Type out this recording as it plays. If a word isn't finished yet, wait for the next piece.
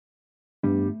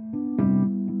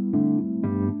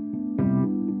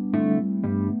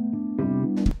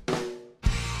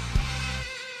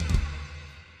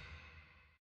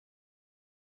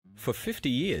For 50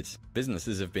 years,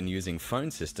 businesses have been using phone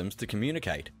systems to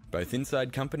communicate, both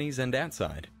inside companies and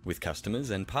outside, with customers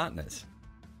and partners.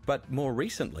 But more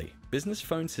recently, business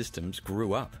phone systems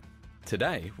grew up.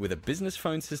 Today, with a business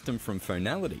phone system from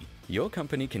Phonality, your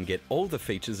company can get all the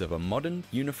features of a modern,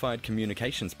 unified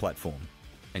communications platform.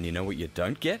 And you know what you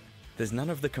don't get? There's none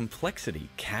of the complexity,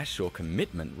 cash, or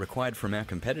commitment required from our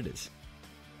competitors.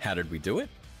 How did we do it?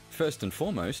 First and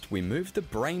foremost, we moved the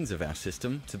brains of our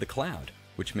system to the cloud,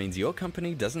 which means your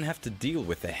company doesn't have to deal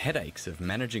with the headaches of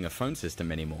managing a phone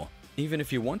system anymore, even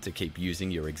if you want to keep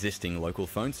using your existing local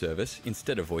phone service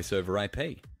instead of voice over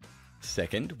IP.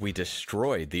 Second, we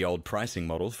destroyed the old pricing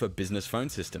model for business phone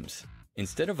systems.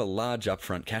 Instead of a large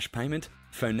upfront cash payment,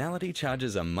 Phonality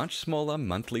charges a much smaller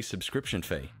monthly subscription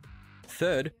fee.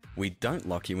 Third, we don't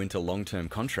lock you into long-term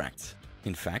contracts.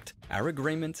 In fact, our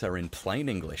agreements are in plain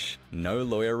English, no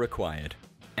lawyer required.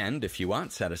 And if you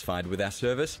aren't satisfied with our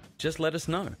service, just let us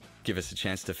know. Give us a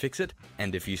chance to fix it,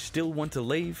 and if you still want to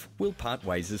leave, we'll part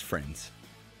ways as friends.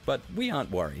 But we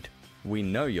aren't worried. We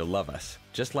know you'll love us,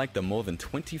 just like the more than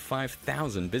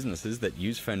 25,000 businesses that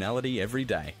use Phonality every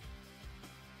day.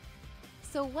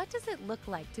 So what does it look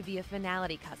like to be a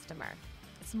Phonality customer?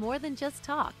 It's more than just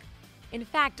talk. In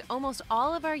fact, almost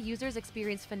all of our users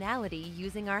experience Phonality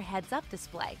using our heads-up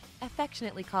display,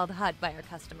 affectionately called HUD by our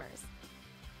customers.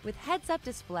 With Heads-Up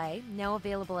Display, now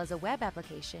available as a web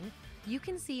application, you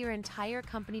can see your entire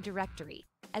company directory,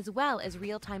 as well as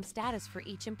real-time status for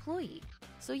each employee,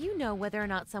 so you know whether or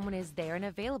not someone is there and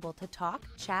available to talk,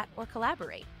 chat, or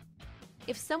collaborate.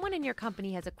 If someone in your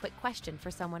company has a quick question for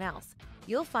someone else,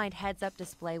 you'll find Heads-Up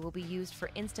Display will be used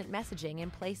for instant messaging in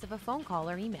place of a phone call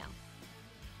or email.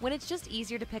 When it's just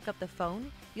easier to pick up the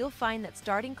phone, you'll find that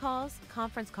starting calls,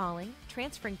 conference calling,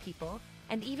 transferring people,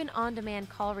 and even on-demand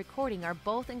call recording are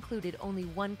both included only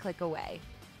one click away.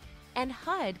 And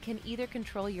HUD can either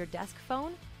control your desk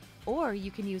phone, or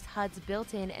you can use HUD's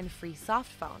built-in and free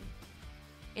soft phone.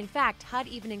 In fact, HUD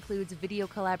even includes video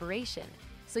collaboration,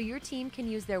 so your team can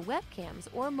use their webcams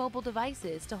or mobile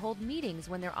devices to hold meetings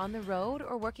when they're on the road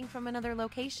or working from another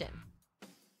location.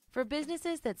 For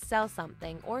businesses that sell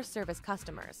something or service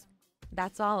customers,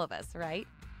 that's all of us, right?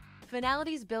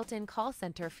 Phonality's built-in call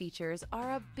center features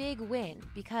are a big win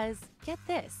because, get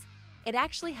this, it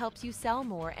actually helps you sell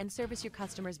more and service your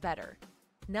customers better.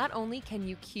 Not only can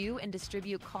you queue and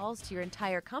distribute calls to your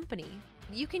entire company,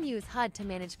 you can use HUD to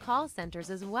manage call centers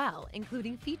as well,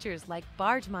 including features like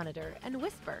Barge Monitor and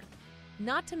Whisper.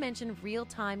 Not to mention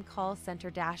real-time call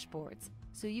center dashboards,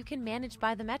 so you can manage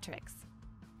by the metrics.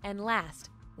 And last,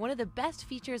 one of the best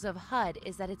features of HUD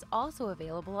is that it's also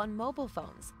available on mobile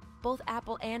phones, both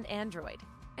Apple and Android.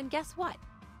 And guess what?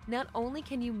 Not only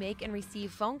can you make and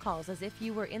receive phone calls as if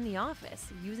you were in the office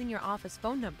using your office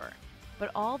phone number, but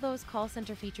all those call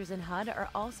center features in HUD are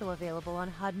also available on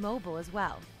HUD Mobile as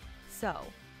well. So,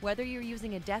 whether you're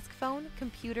using a desk phone,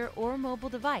 computer, or mobile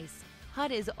device,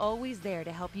 HUD is always there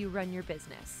to help you run your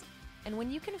business. And when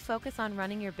you can focus on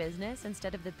running your business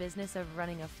instead of the business of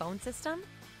running a phone system,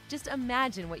 just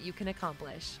imagine what you can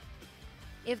accomplish.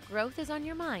 If growth is on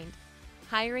your mind,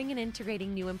 hiring and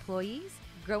integrating new employees,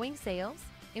 growing sales,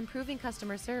 improving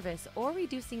customer service, or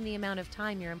reducing the amount of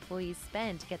time your employees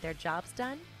spend to get their jobs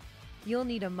done, you'll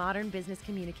need a modern business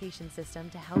communication system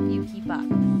to help you keep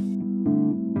up.